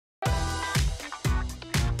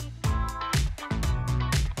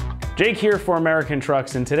Jake here for American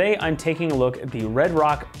Trucks, and today I'm taking a look at the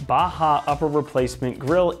RedRock Baja Upper Replacement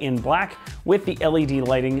Grille in black with the LED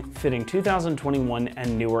lighting fitting 2021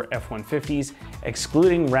 and newer F-150s,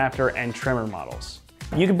 excluding Raptor and Tremor models.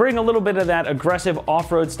 You can bring a little bit of that aggressive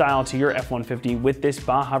off-road style to your F-150 with this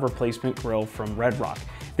Baja Replacement Grille from RedRock.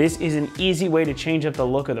 This is an easy way to change up the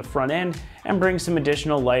look of the front end and bring some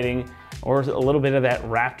additional lighting or a little bit of that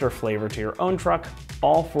Raptor flavor to your own truck,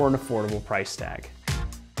 all for an affordable price tag.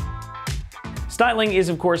 Styling is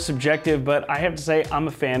of course subjective, but I have to say I'm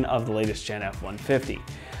a fan of the latest gen F-150.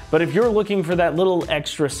 But if you're looking for that little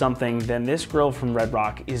extra something, then this grille from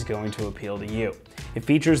RedRock is going to appeal to you. It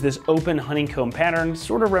features this open honeycomb pattern,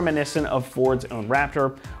 sort of reminiscent of Ford's own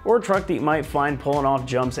Raptor, or a truck that you might find pulling off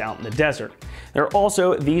jumps out in the desert. There are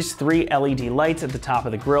also these 3 LED lights at the top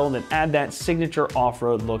of the grille that add that signature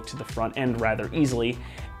off-road look to the front end rather easily,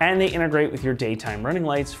 and they integrate with your daytime running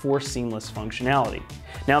lights for seamless functionality.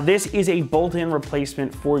 Now this is a bolt-in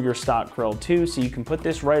replacement for your stock grille too, so you can put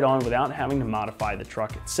this right on without having to modify the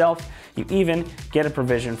truck itself. You even get a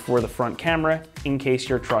provision for the front camera in case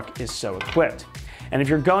your truck is so equipped. And if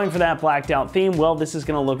you're going for that blacked out theme, well, this is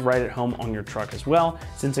gonna look right at home on your truck as well,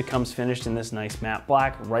 since it comes finished in this nice matte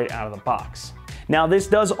black right out of the box. Now this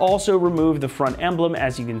does also remove the front emblem,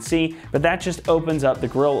 as you can see, but that just opens up the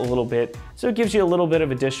grille a little bit, so it gives you a little bit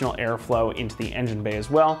of additional airflow into the engine bay as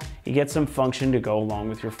well. You get some function to go along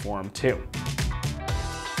with your form too.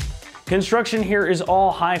 Construction here is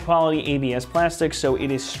all high quality ABS plastic, so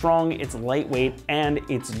it is strong, it's lightweight, and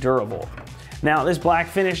it's durable. Now this black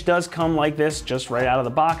finish does come like this just right out of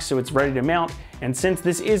the box, so it's ready to mount, and since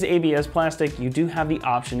this is ABS plastic, you do have the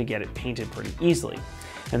option to get it painted pretty easily.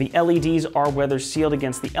 Now the LEDs are weather sealed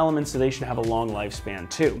against the elements, so they should have a long lifespan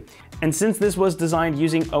too. And since this was designed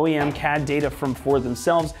using OEM CAD data from Ford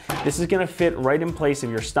themselves, this is gonna fit right in place of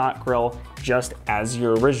your stock grille just as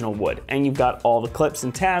your original would. And you've got all the clips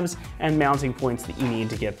and tabs and mounting points that you need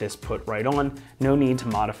to get this put right on. No need to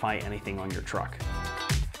modify anything on your truck.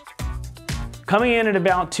 Coming in at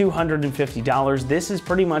about $250, this is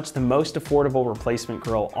pretty much the most affordable replacement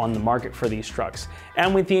grille on the market for these trucks.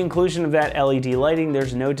 And with the inclusion of that LED lighting,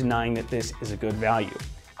 there's no denying that this is a good value.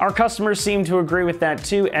 Our customers seem to agree with that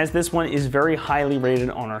too, as this one is very highly rated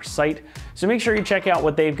on our site. So make sure you check out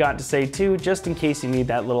what they've got to say too, just in case you need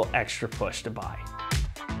that little extra push to buy.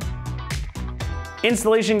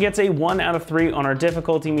 Installation gets a 1 out of 3 on our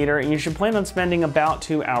difficulty meter, and you should plan on spending about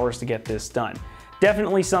 2 hours to get this done.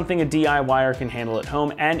 Definitely something a DIYer can handle at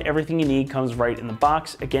home, and everything you need comes right in the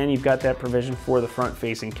box. Again, you've got that provision for the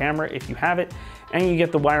front-facing camera if you have it, and you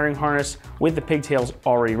get the wiring harness with the pigtails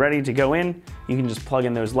already ready to go in. You can just plug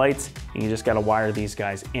in those lights, and you just gotta wire these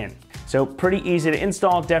guys in. So pretty easy to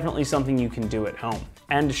install, definitely something you can do at home.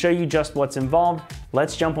 And to show you just what's involved,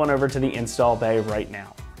 let's jump on over to the install bay right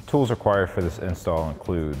now. Tools required for this install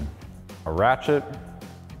include a ratchet,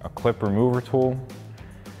 a clip remover tool,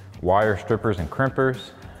 wire strippers and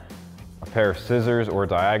crimpers, a pair of scissors or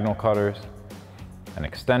diagonal cutters, an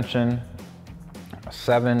extension, a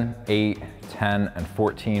 7, 8, 10, and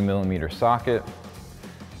 14 millimeter socket,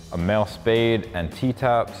 a male spade and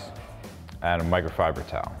T-taps, and a microfiber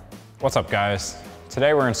towel. What's up guys?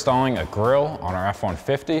 Today we're installing a grille on our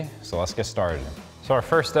F-150, so let's get started. So our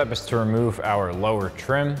first step is to remove our lower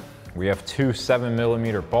trim. We have 2 7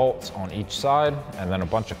 millimeter bolts on each side, and then a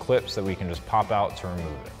bunch of clips that we can just pop out to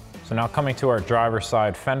remove it. So now coming to our driver's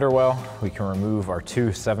side fender well, we can remove our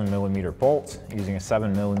 2 7 millimeter bolts using a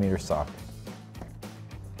 7 millimeter socket.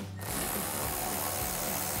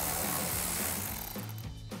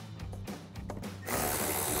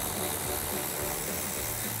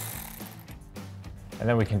 And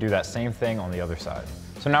then we can do that same thing on the other side.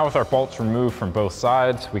 So now with our bolts removed from both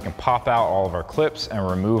sides, we can pop out all of our clips and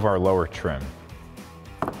remove our lower trim.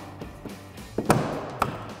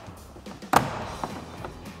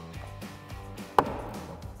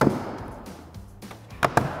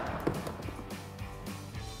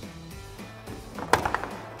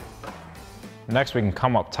 Next, we can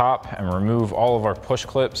come up top and remove all of our push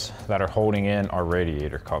clips that are holding in our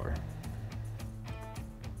radiator cover.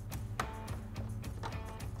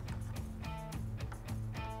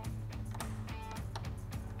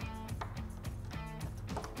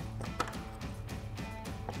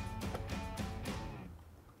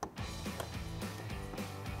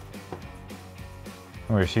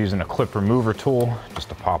 We're just using a clip remover tool just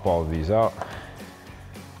to pop all of these out.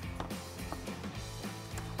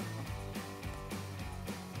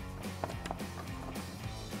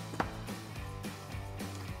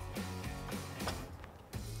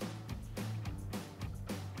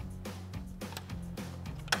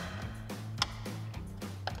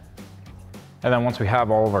 And then once we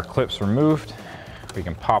have all of our clips removed, we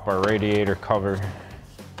can pop our radiator cover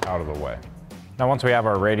out of the way. Now once we have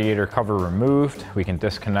our radiator cover removed, we can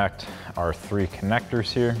disconnect our 3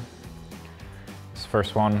 connectors here. This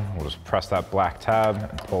first one, we'll just press that black tab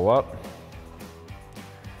and pull up.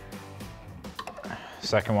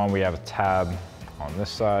 Second one, we have a tab on this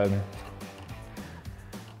side.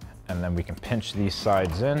 And then we can pinch these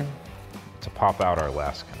sides in to pop out our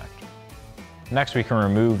last connector. Next, we can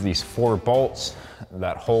remove these 4 bolts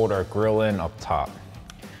that hold our grill in up top.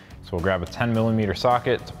 So we'll grab a 10mm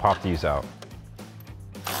socket to pop these out.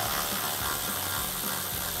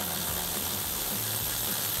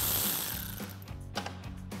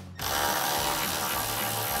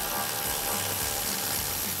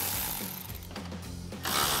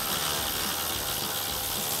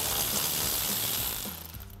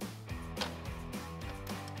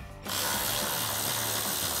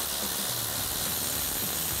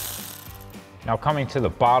 Now coming to the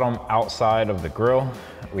bottom outside of the grill,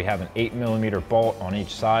 we have an 8mm bolt on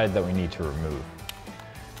each side that we need to remove.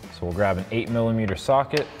 So we'll grab an 8mm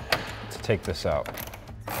socket to take this out.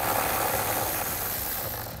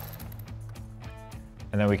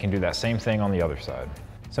 And then we can do that same thing on the other side.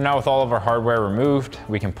 So now with all of our hardware removed,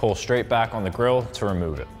 we can pull straight back on the grill to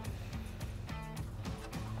remove it.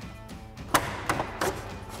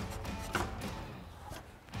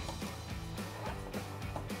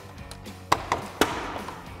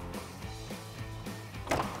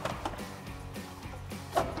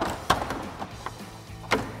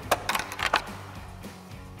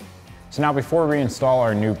 So now before we install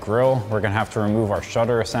our new grill, we're gonna have to remove our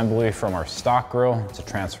shutter assembly from our stock grill to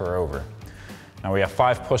transfer over. Now we have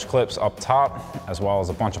 5 push clips up top, as well as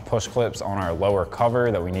a bunch of push clips on our lower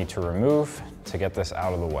cover that we need to remove to get this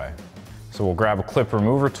out of the way. So we'll grab a clip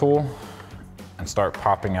remover tool and start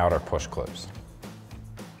popping out our push clips.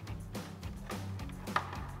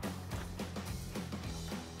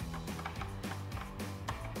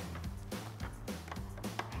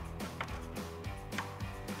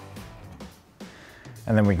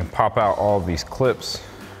 And then we can pop out all of these clips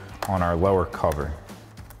on our lower cover.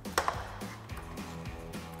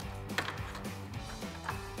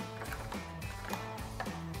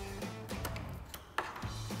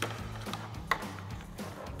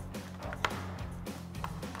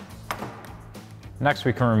 Next,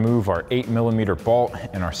 we can remove our 8mm bolt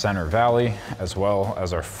in our center valley, as well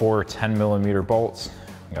as our 4 10mm bolts.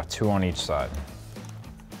 We got 2 on each side.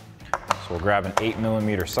 So we'll grab an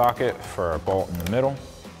 8mm socket for our bolt in the middle.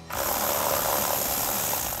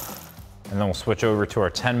 And then we'll switch over to our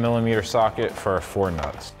 10mm socket for our 4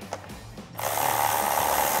 nuts.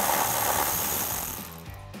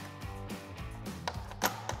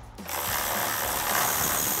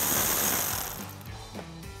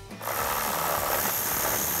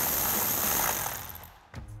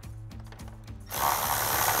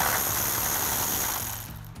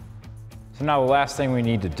 So now the last thing we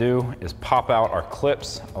need to do is pop out our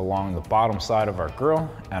clips along the bottom side of our grill,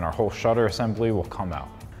 and our whole shutter assembly will come out.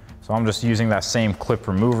 So I'm just using that same clip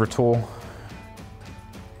remover tool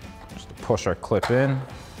just to push our clip in,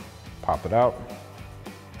 pop it out.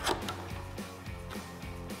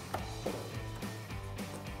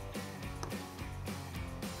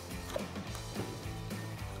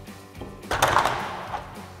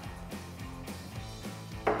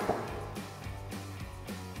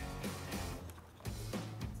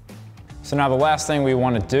 So now the last thing we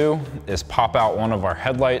want to do is pop out one of our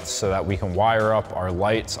headlights so that we can wire up our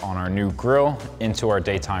lights on our new grill into our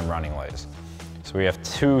daytime running lights. So we have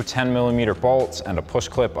 2 10mm bolts and a push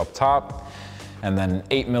clip up top, and then an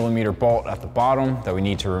 8mm bolt at the bottom that we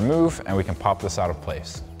need to remove, and we can pop this out of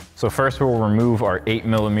place. So first we'll remove our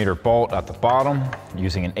 8mm bolt at the bottom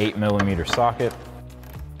using an 8mm socket.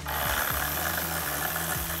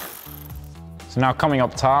 So now coming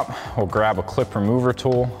up top, we'll grab a clip remover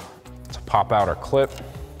tool to pop out our clip,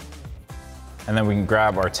 and then we can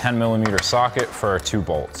grab our 10mm socket for our 2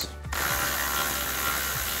 bolts.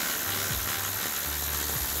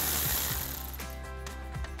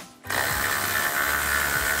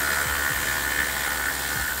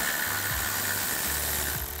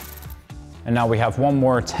 And now we have one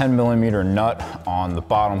more 10mm nut on the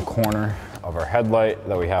bottom corner of our headlight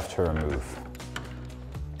that we have to remove.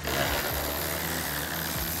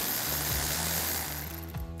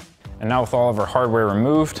 And now with all of our hardware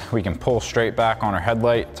removed, we can pull straight back on our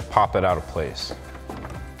headlight to pop it out of place.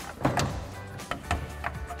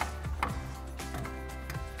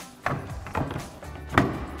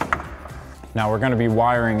 Now we're going to be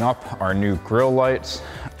wiring up our new grill lights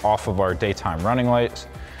off of our daytime running lights.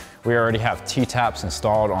 We already have T-taps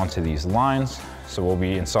installed onto these lines, so we'll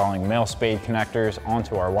be installing male spade connectors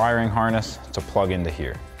onto our wiring harness to plug into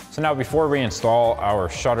here. So now before we install our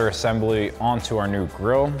shutter assembly onto our new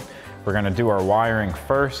grille, we're gonna do our wiring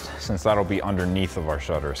first, since that'll be underneath of our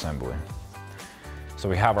shutter assembly. So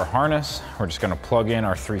we have our harness, we're just gonna plug in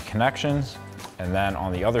our 3 connections, and then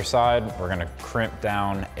on the other side, we're gonna crimp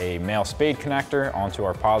down a male spade connector onto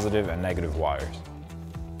our positive and negative wires.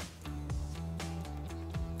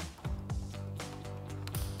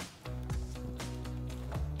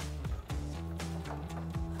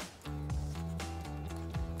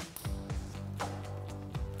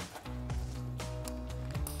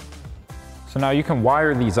 So now you can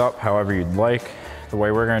wire these up however you'd like. The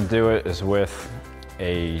way we're gonna do it is with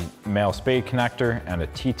a male spade connector and a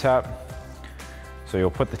T-tap. So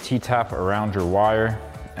you'll put the T-tap around your wire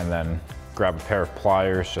and then grab a pair of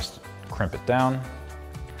pliers, just crimp it down.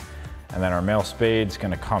 And then our male spade's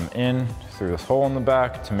gonna come in through this hole in the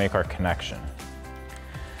back to make our connection.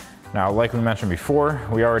 Now, like we mentioned before,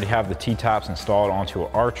 we already have the T-taps installed onto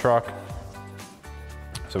our truck.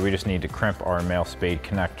 So we just need to crimp our male spade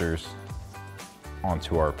connectors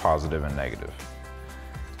onto our positive and negative.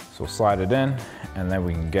 So we'll slide it in, and then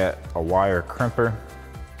we can get a wire crimper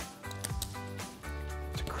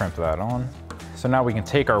to crimp that on. So now we can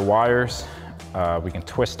take our wires, we can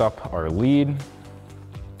twist up our lead,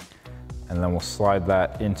 and then we'll slide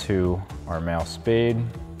that into our male spade.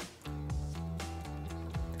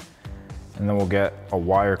 And then we'll get a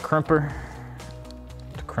wire crimper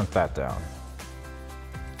to crimp that down.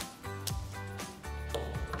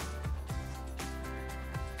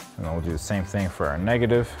 And then we'll do the same thing for our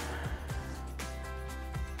negative.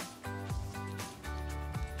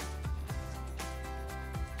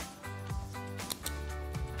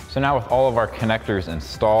 So now with all of our connectors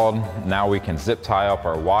installed, now we can zip tie up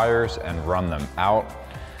our wires and run them out.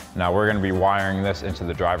 Now we're gonna be wiring this into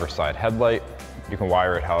the driver's side headlight. You can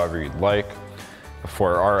wire it however you'd like. But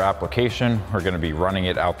for our application, we're gonna be running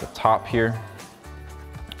it out the top here.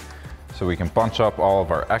 So we can bunch up all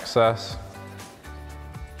of our excess.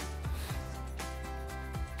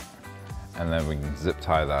 And then we can zip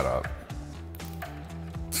tie that up.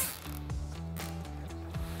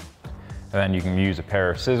 And then you can use a pair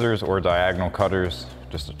of scissors or diagonal cutters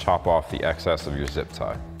just to chop off the excess of your zip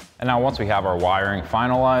tie. And now once we have our wiring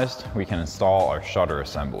finalized, we can install our shutter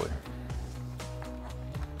assembly.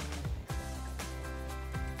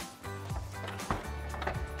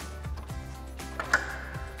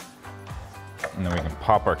 And then we can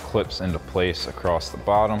pop our clips into place across the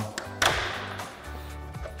bottom.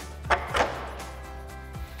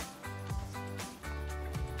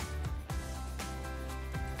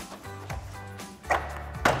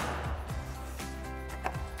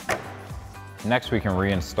 Next, we can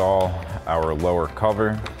reinstall our lower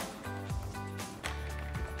cover.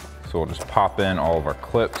 So we'll just pop in all of our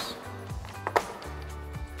clips.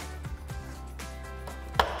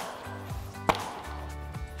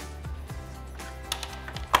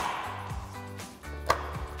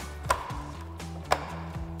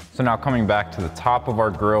 So now coming back to the top of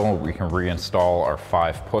our grille, we can reinstall our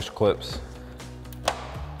 5 push clips.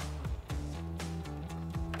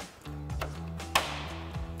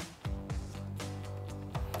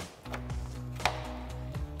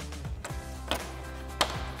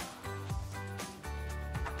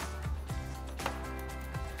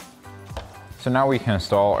 So now we can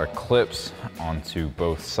install our clips onto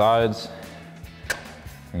both sides.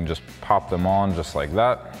 We can just pop them on just like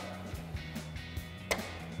that.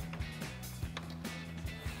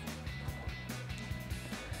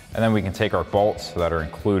 And then we can take our bolts that are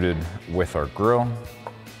included with our grille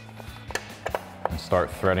and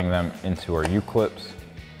start threading them into our U-clips.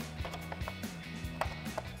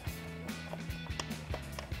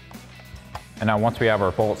 And now once we have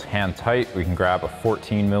our bolts hand tight, we can grab a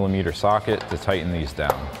 14mm socket to tighten these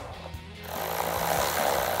down.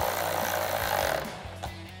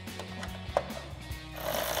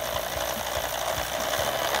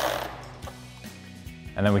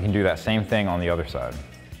 And then we can do that same thing on the other side.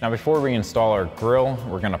 Now before we install our grille,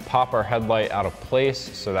 we're gonna pop our headlight out of place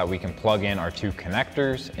so that we can plug in our 2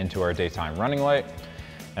 connectors into our daytime running light.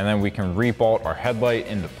 And then we can re-bolt our headlight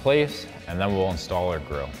into place, and then we'll install our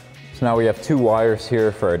grille. So now we have 2 wires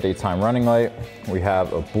here for our daytime running light. We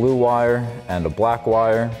have a blue wire and a black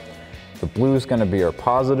wire. The blue is gonna be our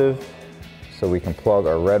positive, so we can plug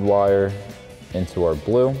our red wire into our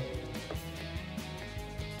blue.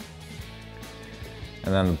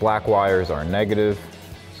 And then the black wire is our negative,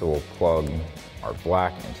 so we'll plug our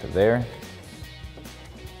black into there.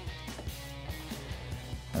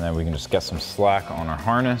 And then we can just get some slack on our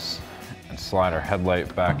harness, and slide our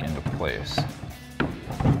headlight back into place.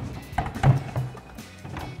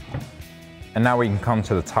 And now we can come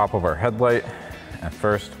to the top of our headlight, and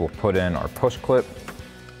first we'll put in our push clip,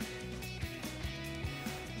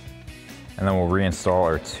 and then we'll reinstall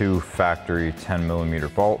our 2 factory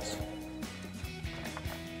 10mm bolts.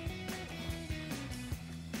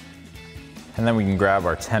 And then we can grab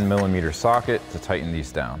our 10mm socket to tighten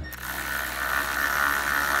these down.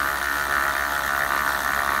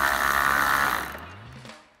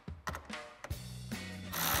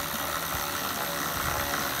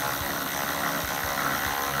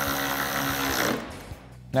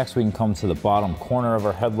 Next, we can come to the bottom corner of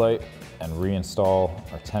our headlight and reinstall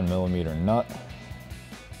our 10mm nut.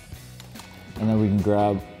 And then we can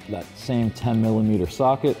grab that same 10mm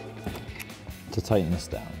socket to tighten this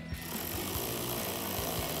down.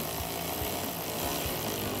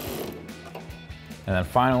 And then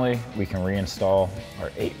finally, we can reinstall our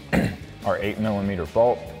 8mm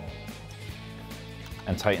bolt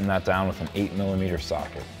and tighten that down with an 8mm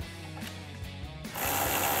socket.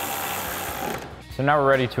 So now we're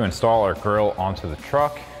ready to install our grille onto the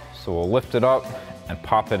truck. So we'll lift it up and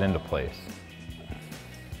pop it into place.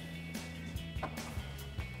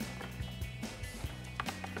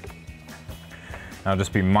 Now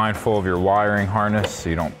just be mindful of your wiring harness so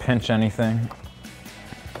you don't pinch anything.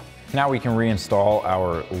 Now we can reinstall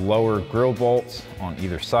our lower grille bolts on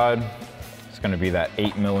either side. It's going to be that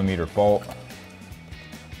 8mm bolt.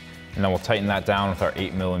 And then we'll tighten that down with our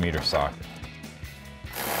 8mm socket.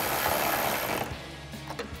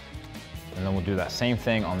 And then we'll do that same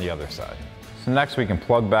thing on the other side. So next we can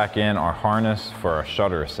plug back in our harness for our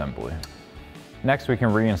shutter assembly. Next we can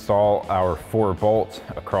reinstall our 4 bolts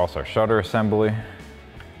across our shutter assembly.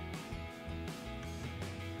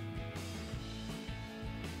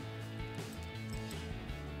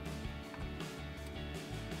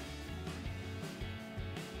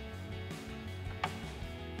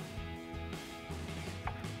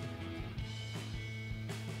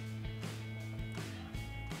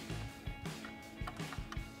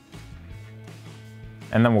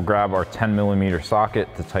 And then we'll grab our 10mm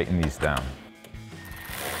socket to tighten these down.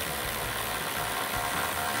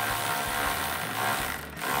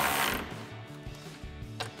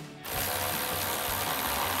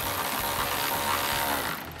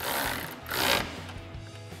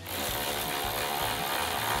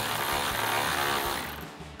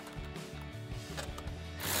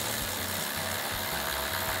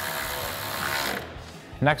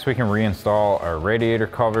 Next, we can reinstall our radiator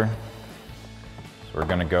cover. So we're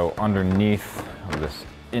gonna go underneath of this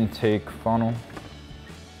intake funnel.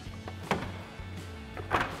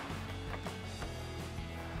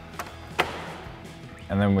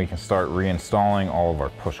 And then we can start reinstalling all of our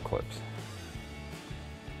push clips.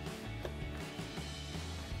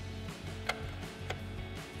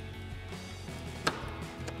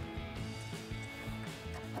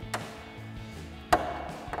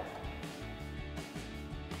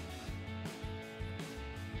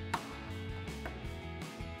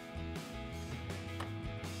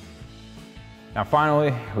 Now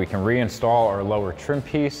finally, we can reinstall our lower trim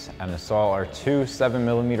piece and install our 2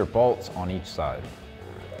 7mm bolts on each side.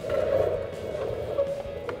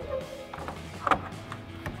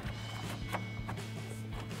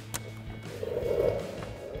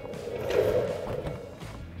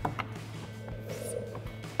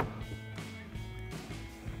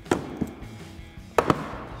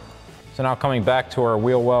 So now coming back to our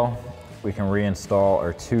wheel well, we can reinstall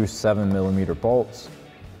our 2 7mm bolts.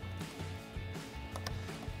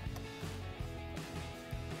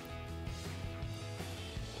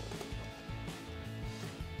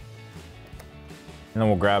 And then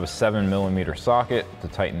we'll grab a 7mm socket to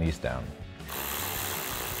tighten these down.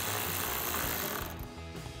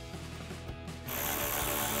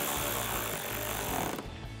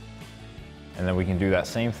 And then we can do that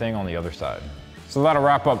same thing on the other side. So that'll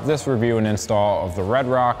wrap up this review and install of the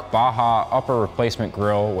RedRock Baja Upper Replacement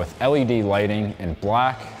Grille with LED lighting in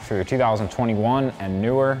black for your 2021 and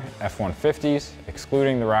newer F-150s,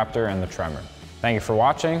 excluding the Raptor and the Tremor. Thank you for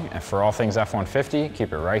watching, and for all things F-150,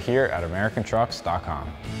 keep it right here at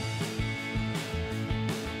AmericanTrucks.com.